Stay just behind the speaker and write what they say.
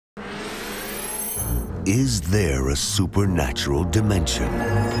Is there a supernatural dimension?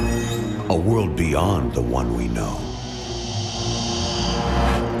 A world beyond the one we know?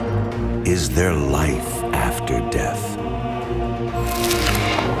 Is there life after death?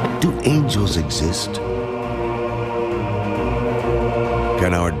 Do angels exist?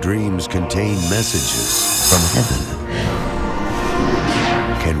 Can our dreams contain messages from heaven?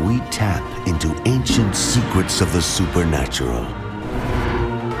 Can we tap into ancient secrets of the supernatural?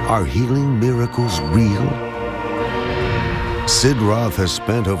 Are healing miracles real? Sid Roth has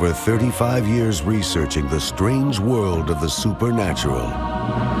spent over 35 years researching the strange world of the supernatural.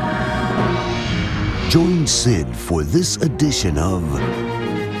 Join Sid for this edition of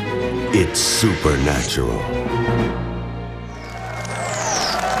It's Supernatural.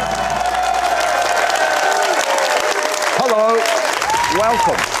 Hello,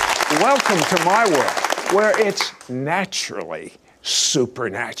 welcome to my world, where it's naturally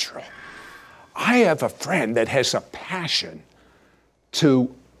supernatural. I have a friend that has a passion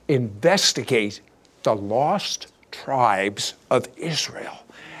to investigate the lost tribes of Israel.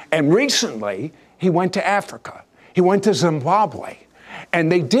 And recently, he went to Africa. He went to Zimbabwe.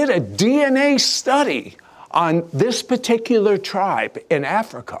 And they did a DNA study on this particular tribe in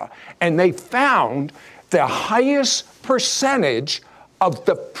Africa. And they found the highest percentage of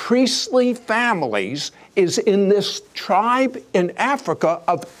the priestly families is in this tribe in Africa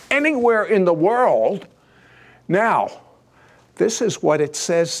of anywhere in the world. Now, this is what it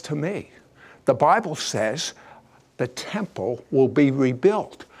says to me. The Bible says the temple will be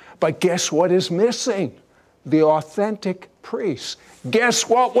rebuilt. But guess what is missing? The authentic priests. Guess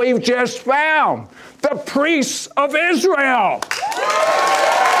what we've just found? The priests of Israel.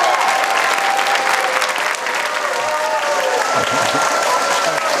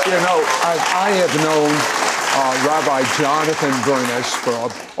 You know, I have known Rabbi Jonathan Bernis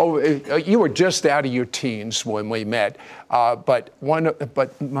for, you were just out of your teens when we met, but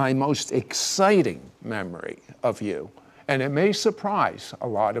my most exciting memory of you, and it may surprise a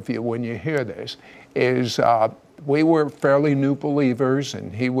lot of you when you hear this, is we were fairly new believers,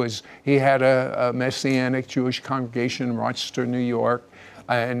 and he had a Messianic Jewish congregation in Rochester, New York.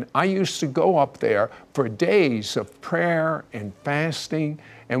 And I used to go up there for days of prayer and fasting,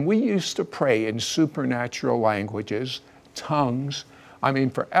 and we used to pray in supernatural languages, tongues, I mean,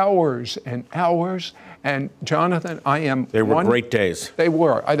 for hours and hours. And Jonathan, They were great days. They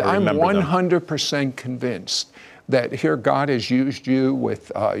were. I'm 100% convinced that here God has used you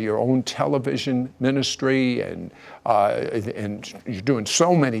with your own television ministry, and you're doing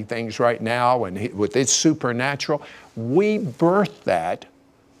so many things right now, and with It's Supernatural. We birthed that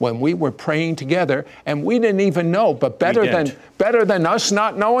when we were praying together, and we didn't even know, but better than us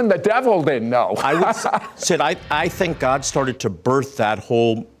not knowing, the devil didn't know. Sid, I think God started to birth that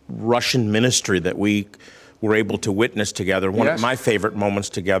whole Russian ministry that we were able to witness together. One of my favorite moments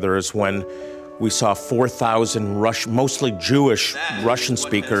together is when we saw 4,000 mostly Jewish Russian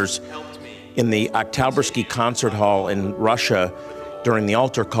speakers in the Oktyabrski Concert Hall in Russia during the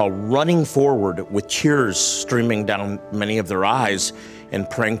altar call, running forward with tears streaming down many of their eyes and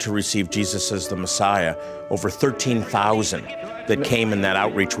praying to receive Jesus as the Messiah. Over 13,000 that came in that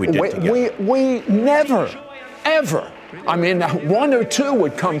outreach we did together. We never, ever, I mean, one or two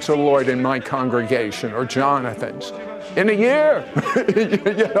would come to the Lord in my congregation, or Jonathan's, in a year,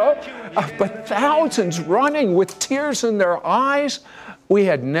 you know? But thousands running with tears in their eyes. We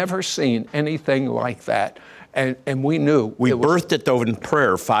had never seen anything like that. And we knew. We birthed it, though, in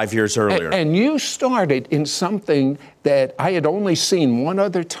prayer 5 years earlier. And you started in something that I had only seen one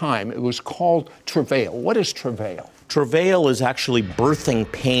other time. It was called travail. What is travail? Travail is actually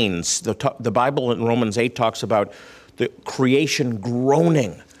birthing pains. The Bible in Romans 8 talks about the creation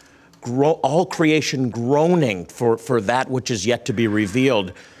groaning, all creation groaning for that which is yet to be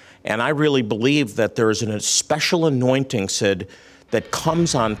revealed. And I really believe that there is a special anointing, Sid, that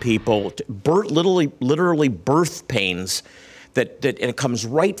comes on people, literally birth pains, and it comes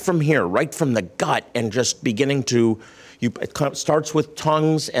right from here, right from the gut, and just beginning to, it starts with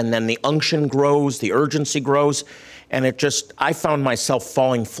tongues, and then the unction grows, the urgency grows, and I found myself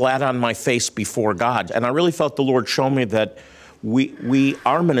falling flat on my face before God. And I really felt the Lord show me that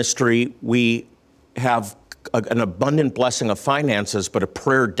our ministry, we have an abundant blessing of finances, but a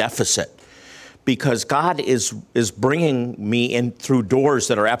prayer deficit. Because God is bringing me in through doors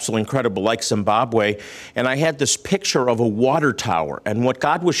that are absolutely incredible, like Zimbabwe. And I had this picture of a water tower. And what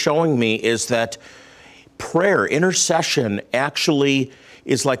God was showing me is that prayer, intercession, actually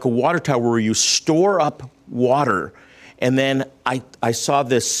is like a water tower where you store up water And then I saw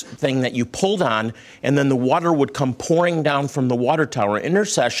this thing that you pulled on, and then the water would come pouring down from the water tower.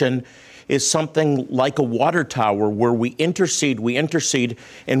 Intercession is something like a water tower where we intercede,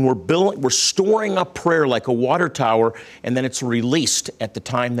 and we're storing up prayer like a water tower, and then it's released at the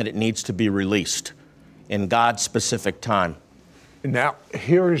time that it needs to be released in God's specific time. Now,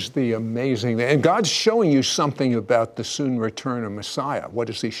 here's the amazing thing. And God's showing you something about the soon return of Messiah. What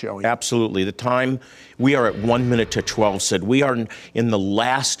is he showing you? Absolutely. The time, we are at 1 minute to 12, Sid. We are in the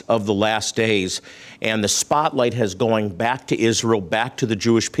last of the last days. And the spotlight has going back to Israel, back to the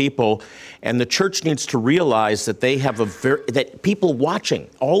Jewish people. And the church needs to realize that they have that people watching,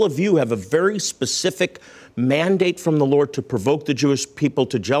 all of you have a very specific mandate from the Lord to provoke the Jewish people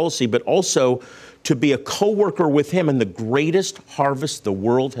to jealousy, but also to be a co-worker with him in the greatest harvest the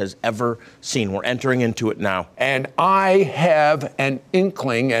world has ever seen. We're entering into it now. And I have an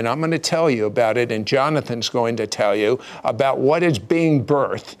inkling, and I'm going to tell you about it, and Jonathan's going to tell you about what is being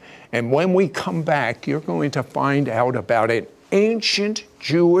birthed. And when we come back, you're going to find out about an ancient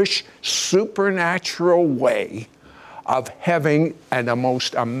Jewish supernatural way of having the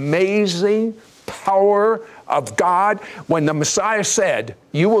most amazing power of God. When the Messiah said,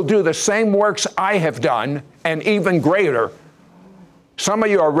 you will do the same works I have done and even greater. Some of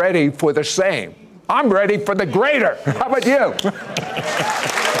you are ready for the same. I'm ready for the greater. How about you?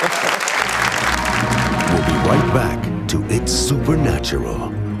 We'll be right back to It's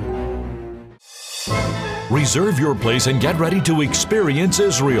Supernatural. Reserve your place and get ready to experience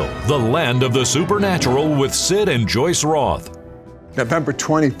Israel, the land of the supernatural, with Sid and Joyce Roth. November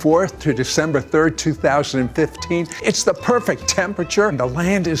 24th to December 3rd, 2015. It's the perfect temperature, and the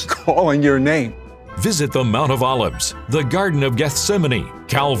land is calling your name. Visit the Mount of Olives, the Garden of Gethsemane,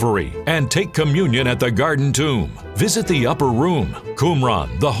 Calvary, and take communion at the Garden Tomb. Visit the Upper Room,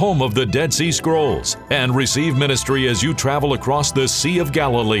 Qumran, the home of the Dead Sea Scrolls, and receive ministry as you travel across the Sea of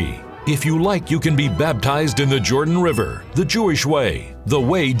Galilee. If you like, you can be baptized in the Jordan River, the Jewish way, the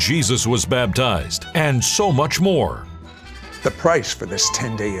way Jesus was baptized, and so much more. The price for this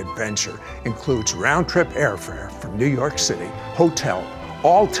 10-day adventure includes round-trip airfare from New York City, hotel,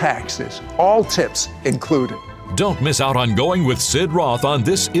 all taxes, all tips included. Don't miss out on going with Sid Roth on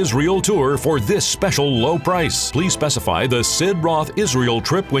this Israel tour for this special low price. Please specify the Sid Roth Israel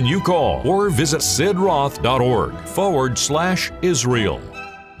trip when you call or visit sidroth.org/Israel.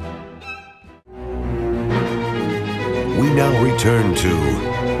 We now return to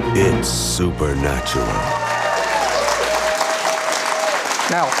It's Supernatural.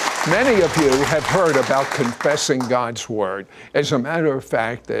 Now, many of you have heard about confessing God's Word. As a matter of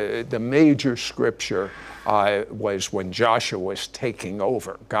fact, the major scripture was when Joshua was taking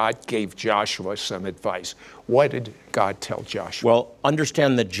over. God gave Joshua some advice. What did God tell Joshua? Well,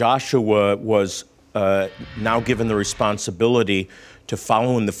 understand that Joshua was now given the responsibility to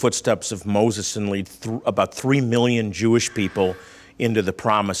follow in the footsteps of Moses and lead about 3 million Jewish people into the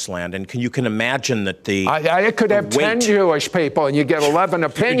promised land. And you can imagine that I could have 10 Jewish people and you get 11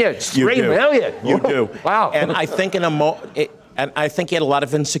 opinions. 3 million. You do. Wow. And I think and I think he had a lot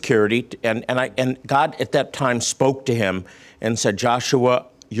of insecurity. And God at that time spoke to him and said, Joshua,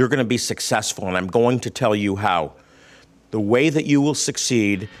 you're going to be successful, and I'm going to tell you how. The way that you will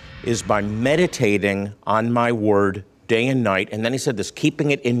succeed is by meditating on my word day and night. And then he said this,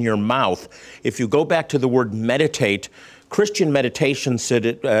 keeping it in your mouth. If you go back to the word meditate, Christian meditation,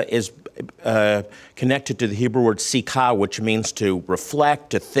 Sid, is connected to the Hebrew word sikah, which means to reflect,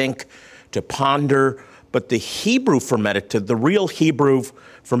 to think, to ponder. But the Hebrew for meditate, the real Hebrew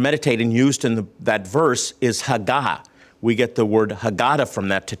for meditating used in that verse is hagah. We get the word haggadah from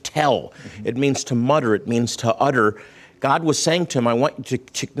that, to tell. Mm-hmm. It means to mutter. It means to utter. God was saying to him, I want you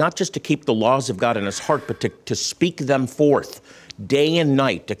to not just to keep the laws of God in his heart, but to speak them forth day and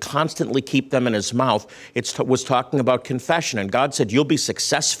night, to constantly keep them in his mouth. It was talking about confession. And God said, you'll be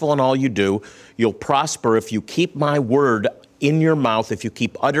successful in all you do. You'll prosper if you keep my word in your mouth, if you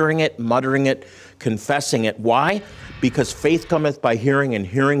keep uttering it, muttering it, confessing it. Why? Because faith cometh by hearing, and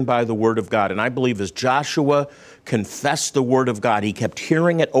hearing by the word of God. And I believe as Joshua confessed the word of God, he kept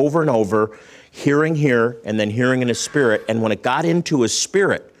hearing it over and over, hearing here, and then hearing in his spirit. And when it got into his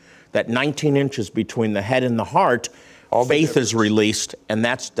spirit, that 19 inches between the head and the heart, faith is released, and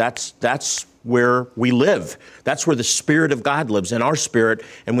that's where we live. That's where the Spirit of God lives, in our spirit,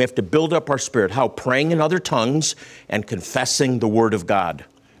 and we have to build up our spirit. How? Praying in other tongues and confessing the Word of God.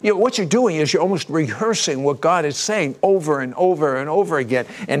 You know, what you're doing is you're almost rehearsing what God is saying over and over and over again,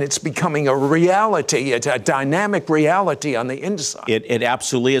 and it's becoming a reality, it's a dynamic reality on the inside. It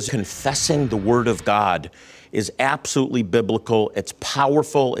absolutely is. Confessing the Word of God is absolutely biblical. It's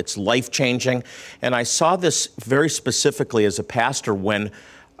powerful. It's life-changing. And I saw this very specifically as a pastor when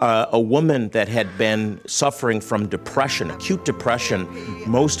a woman that had been suffering from depression, acute depression,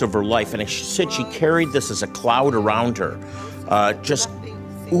 most of her life, and she said she carried this as a cloud around her, just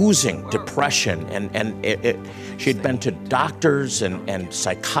oozing depression, and she had been to doctors and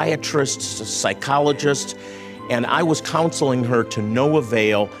psychiatrists, psychologists, and I was counseling her to no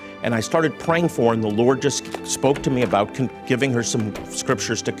avail, and I started praying for her, and the Lord just spoke to me about giving her some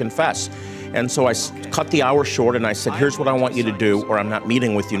scriptures to confess. And so I cut the hour short, and I said, here's what I want you to do, or I'm not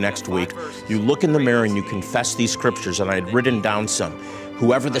meeting with you next week. You look in the mirror and you confess these scriptures, and I had written down some.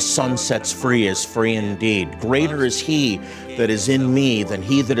 Whoever the Son sets free is free indeed. Greater is he that is in me than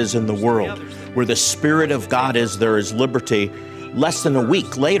he that is in the world. Where the Spirit of God is, there is liberty. Less than a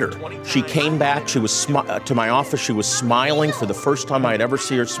week later, she came back. She was to my office. She was smiling for the first time I had ever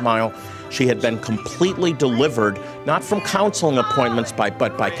seen her smile. She had been completely delivered, not from counseling appointments, but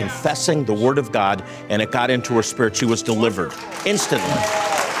by confessing the Word of God, and it got into her spirit. She was delivered instantly.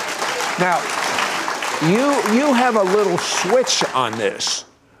 Now, you have a little switch on this.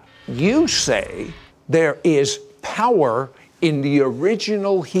 You say there is power in the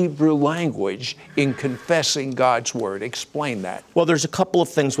original Hebrew language in confessing God's Word. Explain that. Well, there's a couple of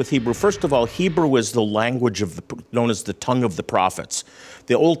things with Hebrew. First of all, Hebrew is the language known as the tongue of the prophets.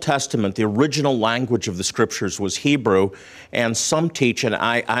 The Old Testament, the original language of the Scriptures was Hebrew, and some teach, and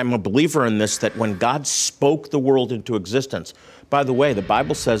I'm a believer in this, that when God spoke the world into existence, by the way, the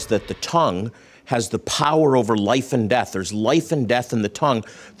Bible says that the tongue has the power over life and death. There's life and death in the tongue.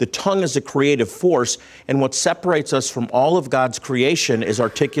 The tongue is a creative force, and what separates us from all of God's creation is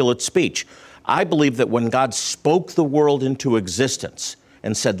articulate speech. I believe that when God spoke the world into existence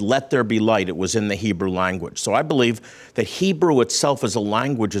and said, let there be light, it was in the Hebrew language. So I believe that Hebrew itself as a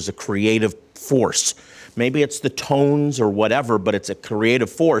language is a creative force. Maybe it's the tones or whatever, but it's a creative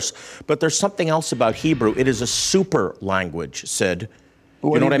force. But there's something else about Hebrew. It is a super language, Sid.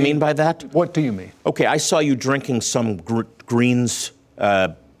 You know what I mean by that? What do you mean? Okay, I saw you drinking some greens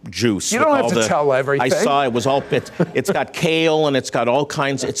juice. You don't have to tell everything. I saw it was all, it's got kale and it's got all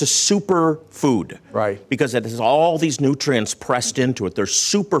kinds, it's a super food. Right. Because it has all these nutrients pressed into it. There's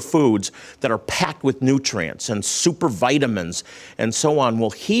super foods that are packed with nutrients and super vitamins and so on. Well,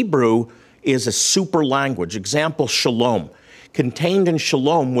 Hebrew is a super language. Example, shalom. Contained in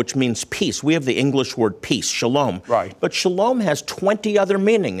shalom, which means peace. We have the English word peace, shalom. Right. But shalom has 20 other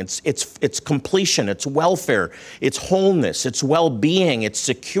meanings. It's completion, it's welfare, it's wholeness, it's well-being, it's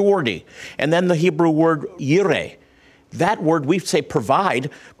security. And then the Hebrew word yireh. That word, we say provide,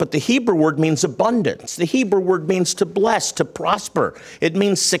 but the Hebrew word means abundance. The Hebrew word means to bless, to prosper. It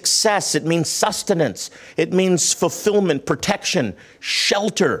means success, it means sustenance, it means fulfillment, protection,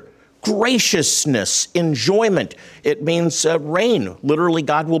 shelter, graciousness, enjoyment. It means rain. Literally,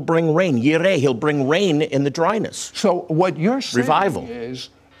 God will bring rain. Yireh, he'll bring rain in the dryness. So what you're saying Revival. is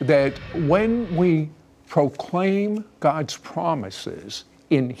that when we proclaim God's promises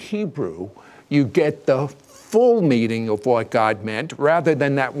in Hebrew, you get the full meaning of what God meant rather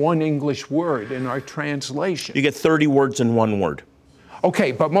than that one English word in our translation. You get 30 words in one word.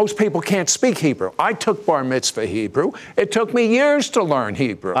 Okay, but most people can't speak Hebrew. I took bar mitzvah Hebrew. It took me years to learn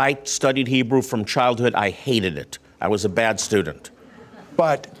Hebrew. I studied Hebrew from childhood. I hated it. I was a bad student.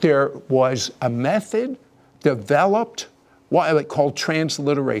 But there was a method developed, called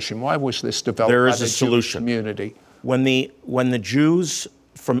transliteration. Why was this developed there by is the a solution. Jewish community? When the Jews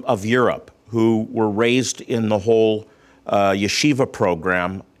of Europe, who were raised in the whole yeshiva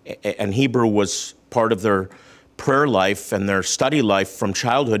program, and Hebrew was part of their prayer life and their study life from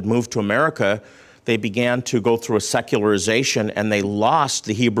childhood, moved to America, they began to go through a secularization and they lost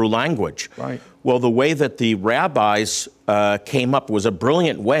the Hebrew language. Right. Well, the way that the rabbis came up was a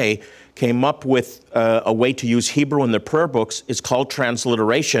brilliant way, came up with a way to use Hebrew in the prayer books is called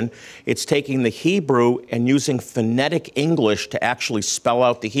transliteration. It's taking the Hebrew and using phonetic English to actually spell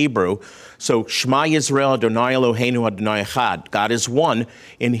out the Hebrew. So, Shema Yisrael Adonai Eloheinu Adonai Echad. God is one.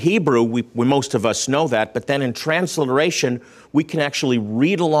 In Hebrew, we most of us know that, but then in transliteration, we can actually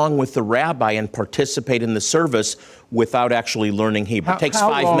read along with the rabbi and participate in the service without actually learning Hebrew. It takes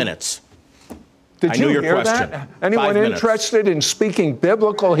 5 minutes. Did you hear that? Anyone interested in speaking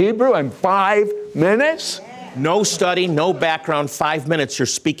biblical Hebrew in 5 minutes? No study, no background, 5 minutes, you're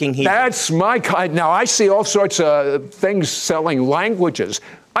speaking Hebrew. That's my kind. Now, I see all sorts of things selling languages.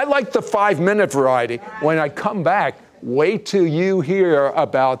 I like the 5-minute variety. When I come back, wait till you hear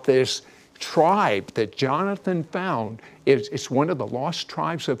about this tribe that Jonathan found. It's one of the lost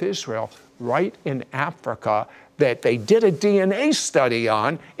tribes of Israel right in Africa that they did a DNA study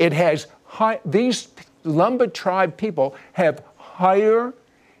on. It has these Lumba tribe people have higher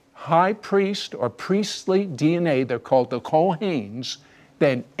high priest or priestly DNA, they're called the Kohanes,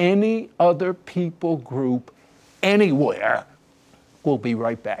 than any other people group anywhere. We'll be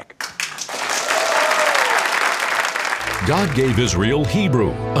right back. God gave Israel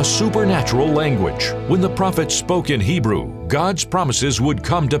Hebrew, a supernatural language. When the prophets spoke in Hebrew, God's promises would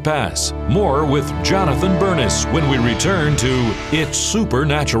come to pass. More with Jonathan Bernis when we return to It's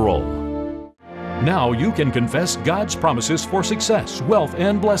Supernatural. Now you can confess God's promises for success, wealth,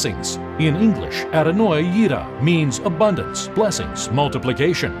 and blessings. In English, Adonai Yira means abundance, blessings,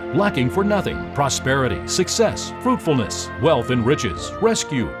 multiplication, lacking for nothing, prosperity, success, fruitfulness, wealth and riches,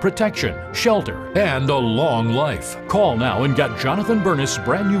 rescue, protection, shelter, and a long life. Call now and get Jonathan Bernis'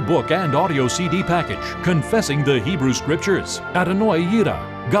 brand new book and audio CD package, Confessing the Hebrew Scriptures. Adonai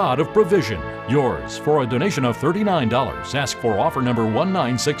Yira, God of Provision. Yours for a donation of $39. Ask for offer number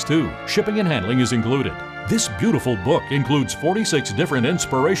 1962. Shipping and handling is included. This beautiful book includes 46 different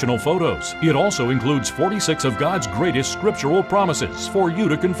inspirational photos. It also includes 46 of God's greatest scriptural promises for you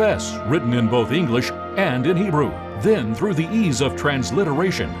to confess, written in both English and in Hebrew. Then, through the ease of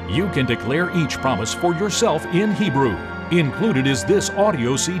transliteration, you can declare each promise for yourself in Hebrew. Included is this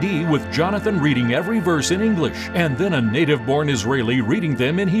audio CD with Jonathan reading every verse in English and then a native-born Israeli reading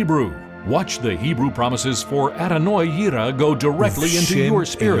them in Hebrew. Watch the Hebrew promises for Adonai Yira go directly into your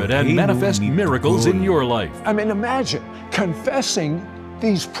spirit and manifest miracles in your life. I mean, imagine confessing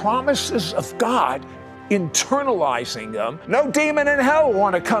these promises of God, internalizing them. No demon in hell will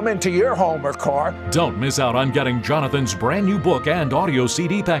want to come into your home or car. Don't miss out on getting Jonathan's brand new book and audio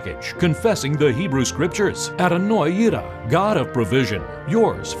CD package, Confessing the Hebrew Scriptures. Adonai Yira, God of Provision.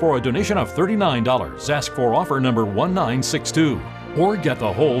 Yours for a donation of $39. Ask for offer number 1962. Or get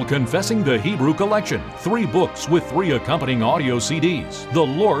the whole Confessing the Hebrew collection, 3 books with 3 accompanying audio CDs, The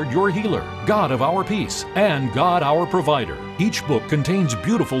Lord Your Healer, God of Our Peace, and God Our Provider. Each book contains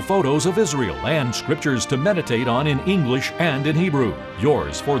beautiful photos of Israel and scriptures to meditate on in English and in Hebrew.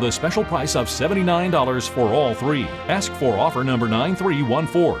 Yours for the special price of $79 for all 3. Ask for offer number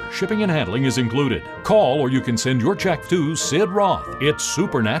 9314. Shipping and handling is included. Call or you can send your check to Sid Roth. It's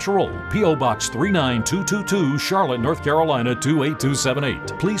Supernatural. P.O. Box 39222, Charlotte, North Carolina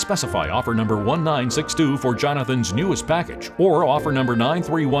 28278. Please specify offer number 1962 for Jonathan's newest package, or offer number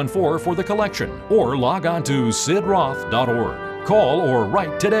 9314 for the collection, or log on to sidroth.org. Call or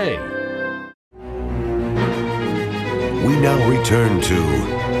write today. We now return to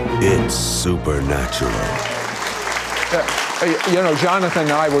It's Supernatural. You know, Jonathan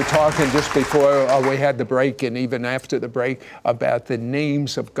and I were talking just before we had the break and even after the break about the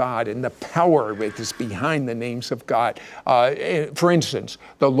names of God and the power that is behind the names of God. For instance,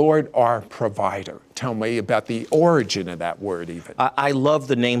 the Lord our provider. Tell me about the origin of that word even. I love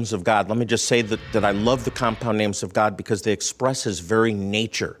the names of God. Let me just say that I love the compound names of God because they express His very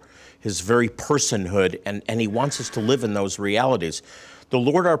nature, His very personhood, and He wants us to live in those realities. The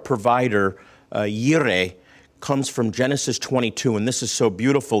Lord our provider, Yireh, comes from Genesis 22, and this is so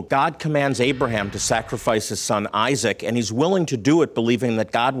beautiful. God commands Abraham to sacrifice his son Isaac, and he's willing to do it, believing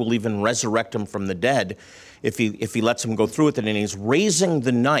that God will even resurrect him from the dead if he lets him go through with it. And he's raising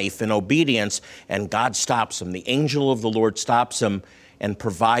the knife in obedience, and God stops him. The angel of the Lord stops him and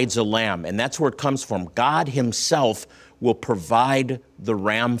provides a lamb, and that's where it comes from. God Himself will provide the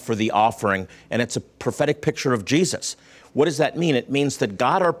ram for the offering, and it's a prophetic picture of Jesus. What does that mean? It means that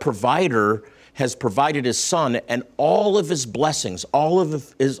God, our provider, has provided His Son, and all of His blessings, all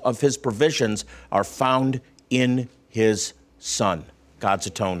of His provisions are found in His Son, God's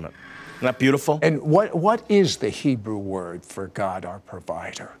atonement. Isn't that beautiful? And what is the Hebrew word for God, our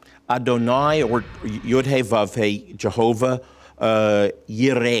provider? Adonai, or Yod-Heh-Vav-Heh, Jehovah,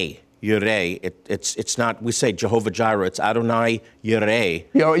 Yireh. Yireh. It's not, we say Jehovah Jireh, it's Adonai Yireh.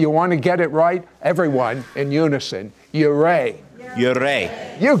 You want to get it right? Everyone in unison. Yireh.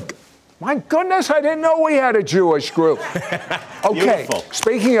 Yireh. My goodness, I didn't know we had a Jewish group. Okay, Beautiful.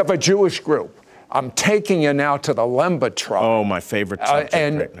 Speaking of a Jewish group, I'm taking you now to the Lemba tribe. Oh, my favorite subject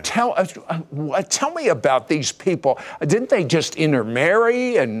right now. Tell me about these people. Didn't they just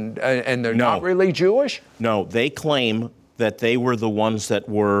intermarry and they're not really Jewish? No, they claim that they were the ones that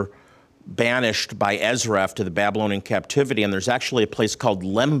were banished by Ezra after the Babylonian captivity, and there's actually a place called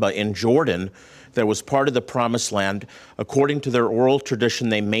Lemba in Jordan that was part of the Promised Land. According to their oral tradition,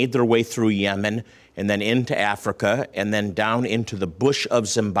 they made their way through Yemen and then into Africa and then down into the bush of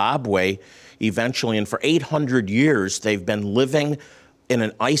Zimbabwe eventually. And for 800 years, they've been living in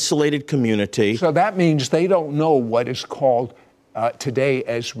an isolated community. So that means they don't know what is called today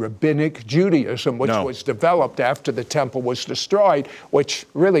as Rabbinic Judaism, which No. was developed after the temple was destroyed, which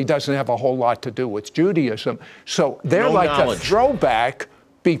really doesn't have a whole lot to do with Judaism. So they're No like knowledge. a throwback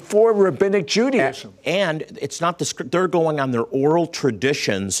before Rabbinic Judaism. And it's not the script, they're going on their oral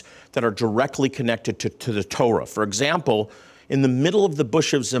traditions that are directly connected to the Torah. For example, in the middle of the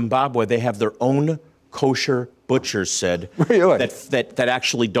bush of Zimbabwe, they have their own kosher butchers, Sid, Really? that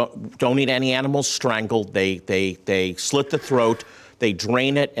actually don't eat any animals strangled. They slit the throat, they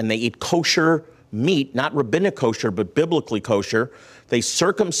drain it, and they eat kosher meat, not rabbinic kosher, but biblically kosher. They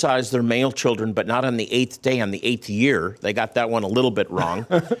circumcise their male children, but not on the 8th day, on the 8th year. They got that one a little bit wrong.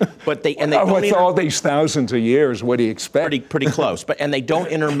 But they don't with all these thousands of years, what do you expect? pretty close. And they don't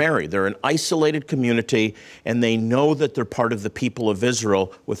intermarry. They're an isolated community, and they know that they're part of the people of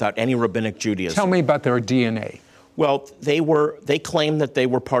Israel without any rabbinic Judaism. Tell me about their DNA. Well, they claimed that they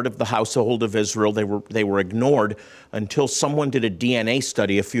were part of the household of Israel. They were ignored until someone did a DNA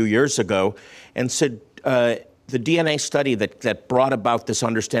study a few years ago and said, the DNA study that brought about this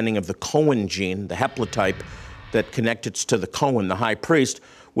understanding of the Cohen gene, the haplotype that connected to the Cohen, the high priest,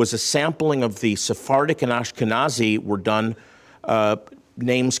 was a sampling of the Sephardic and Ashkenazi were done,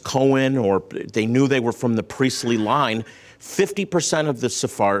 names Cohen, or they knew they were from the priestly line. 50% of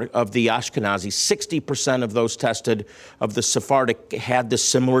the Ashkenazi, 60% of those tested of the Sephardic had this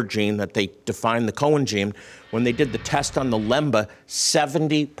similar gene that they defined the Cohen gene. When they did the test on the Lemba,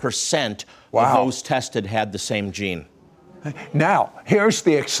 70% of those tested had the same gene. Now, here's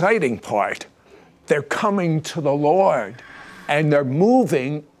the exciting part. They're coming to the Lord, and they're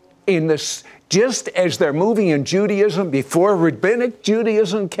moving in this, just as they're moving in Judaism before Rabbinic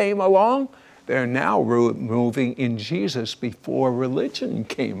Judaism came along, they're now moving in Jesus before religion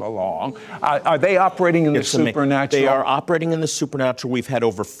came along. Are they operating in the supernatural? They are operating in the supernatural. We've had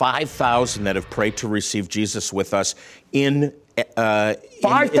over 5,000 that have prayed to receive Jesus with us in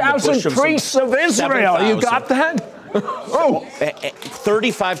 5,000 priests of Israel. 7,000. You got that? Oh,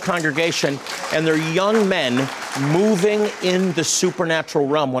 35 congregation, and they're young men moving in the supernatural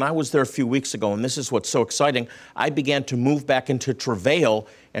realm. When I was there a few weeks ago, and this is what's so exciting, I began to move back into travail,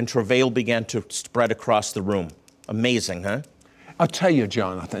 and travail began to spread across the room. Amazing, huh? I'll tell you,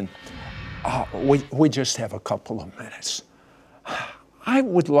 Jonathan, we just have a couple of minutes. I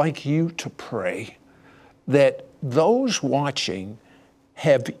would like you to pray that those watching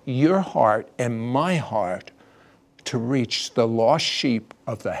have your heart and my heart to reach the lost sheep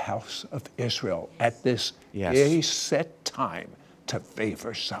of the house of Israel at this very set time to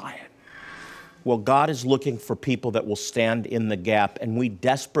favor Zion. Well, God is looking for people that will stand in the gap, and we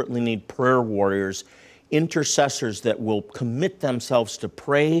desperately need prayer warriors, intercessors that will commit themselves to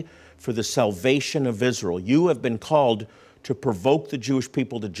pray for the salvation of Israel. You have been called to provoke the Jewish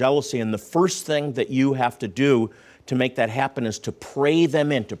people to jealousy, and the first thing that you have to do to make that happen is to pray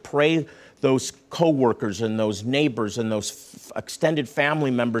them in, to pray those co-workers and those neighbors and those extended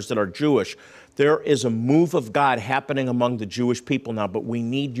family members that are Jewish. There is a move of God happening among the Jewish people now, but we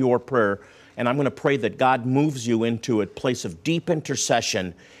need your prayer. And I'm going to pray that God moves you into a place of deep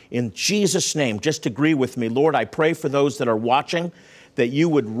intercession in Jesus' name. Just agree with me. Lord, I pray for those that are watching, that you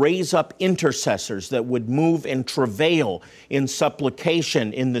would raise up intercessors that would move in travail, in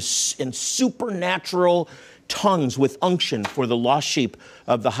supplication, in supernatural tongues with unction for the lost sheep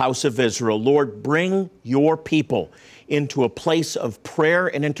of the house of Israel. Lord, bring your people into a place of prayer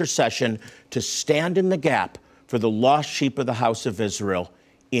and intercession to stand in the gap for the lost sheep of the house of Israel.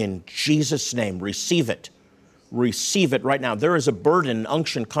 In Jesus' name, receive it. Receive it right now. There is a burden and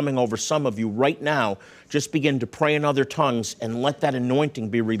unction coming over some of you right now. Just begin to pray in other tongues and let that anointing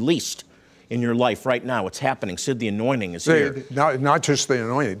be released in your life right now. It's happening. Sid, the anointing is here. Not just the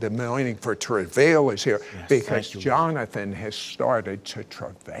anointing for travail is here, because Jonathan has started to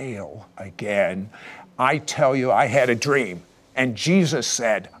travail again. I tell you, I had a dream, and Jesus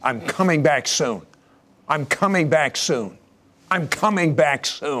said, I'm coming back soon. I'm coming back soon. I'm coming back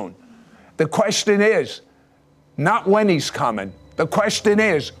soon. The question is, not when he's coming. The question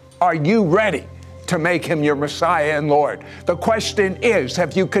is, are you ready to make him your Messiah and Lord? The question is,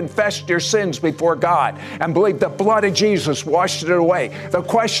 have you confessed your sins before God and believed the blood of Jesus washed it away? The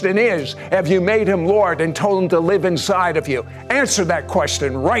question is, have you made him Lord and told him to live inside of you? Answer that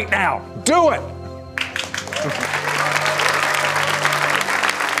question right now. Do it.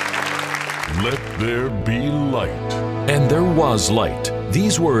 Let there be light. And there was light.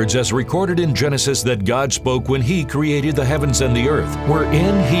 These words, as recorded in Genesis that God spoke when He created the heavens and the earth, were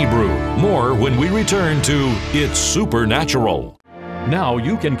in Hebrew. More when we return to It's Supernatural. Now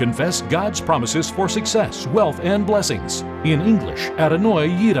you can confess God's promises for success, wealth, and blessings. In English, Adonai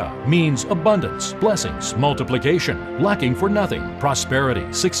Yira means abundance, blessings, multiplication, lacking for nothing,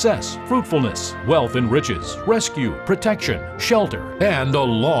 prosperity, success, fruitfulness, wealth and riches, rescue, protection, shelter, and a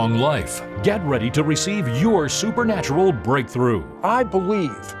long life. Get ready to receive your supernatural breakthrough. I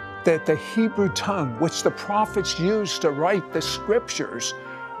believe that the Hebrew tongue, which the prophets used to write the scriptures,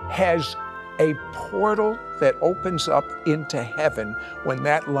 has a portal that opens up into heaven when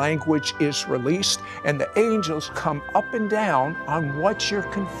that language is released, and the angels come up and down on what you're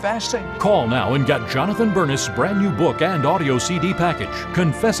confessing. Call now and get Jonathan Bernis' brand new book and audio CD package,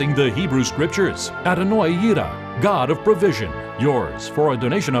 Confessing the Hebrew Scriptures. Adonai Yira, God of Provision. Yours for a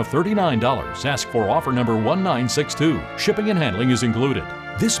donation of $39. Ask for offer number 1962. Shipping and handling is included.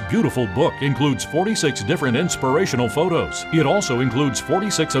 This beautiful book includes 46 different inspirational photos. It also includes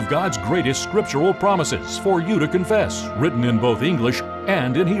 46 of God's greatest scriptural promises for you to confess, written in both English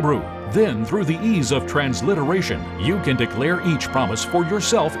and in Hebrew. Then, through the ease of transliteration, you can declare each promise for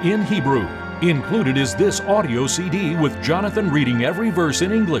yourself in Hebrew. Included is this audio CD with Jonathan reading every verse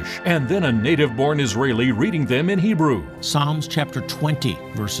in English and then a native-born Israeli reading them in Hebrew. Psalms chapter 20,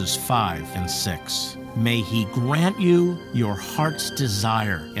 verses 5 and 6. May He grant you your heart's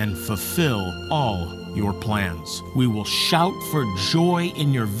desire and fulfill all your plans. We will shout for joy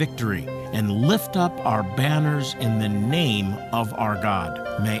in your victory and lift up our banners in the name of our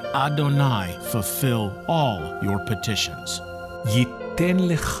God. May Adonai fulfill all your petitions. ייתן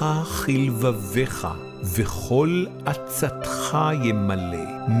לך חלבבך וכל עצתך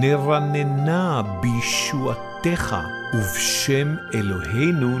ימלא, נרננה בישועתך ובשם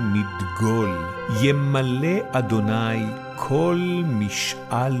אלוהינו נדגול, ימלא אדוני כל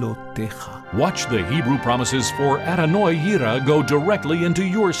משאלותיך. Watch the Hebrew promises for Adonai Yira go directly into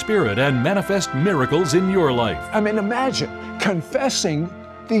your spirit and manifest miracles in your life. I mean, imagine confessing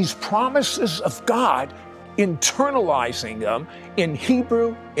these promises of God, internalizing them in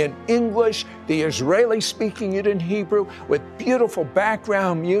Hebrew, in English, the Israeli speaking it in Hebrew with beautiful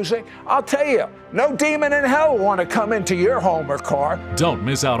background music. I'll tell you, no demon in hell will want to come into your home or car. Don't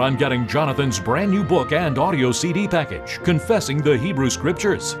miss out on getting Jonathan's brand new book and audio CD package, Confessing the Hebrew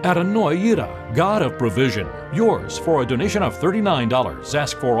Scriptures. Adonai Yira, God of Provision. Yours for a donation of $39.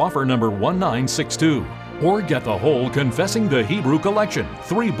 Ask for offer number 1962. Or get the whole Confessing the Hebrew collection,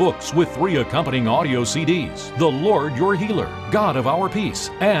 3 books with 3 accompanying audio CDs, The Lord Your Healer, God of Our Peace,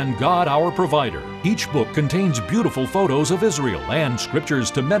 and God Our Provider. Each book contains beautiful photos of Israel and scriptures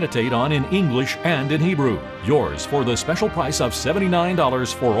to meditate on in English and in Hebrew. Yours for the special price of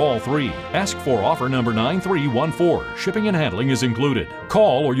 $79 for all 3. Ask for offer number 9314. Shipping and handling is included.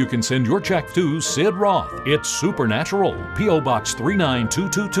 Call or you can send your check to Sid Roth. It's Supernatural. P.O. Box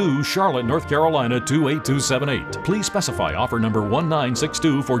 39222, Charlotte, North Carolina 28278. Please specify offer number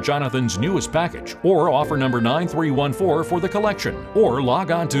 1962 for Jonathan's newest package, or offer number 9314 for the collection, or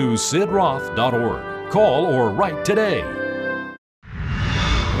log on to sidroth.org. Call or write today.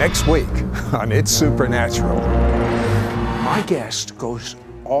 Next week on It's Supernatural, my guest goes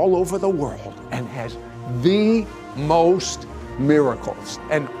all over the world and has the most miracles.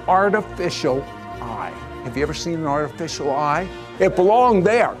 An artificial eye. Have you ever seen an artificial eye? It belonged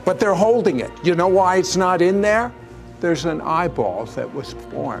there, but they're holding it. You know why it's not in there? There's an eyeball that was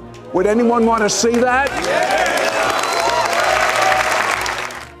formed. Would anyone want to see that? Yeah!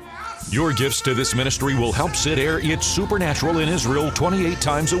 Your gifts to this ministry will help Sid air It's Supernatural in Israel 28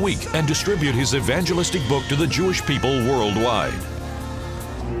 times a week and distribute his evangelistic book to the Jewish people worldwide.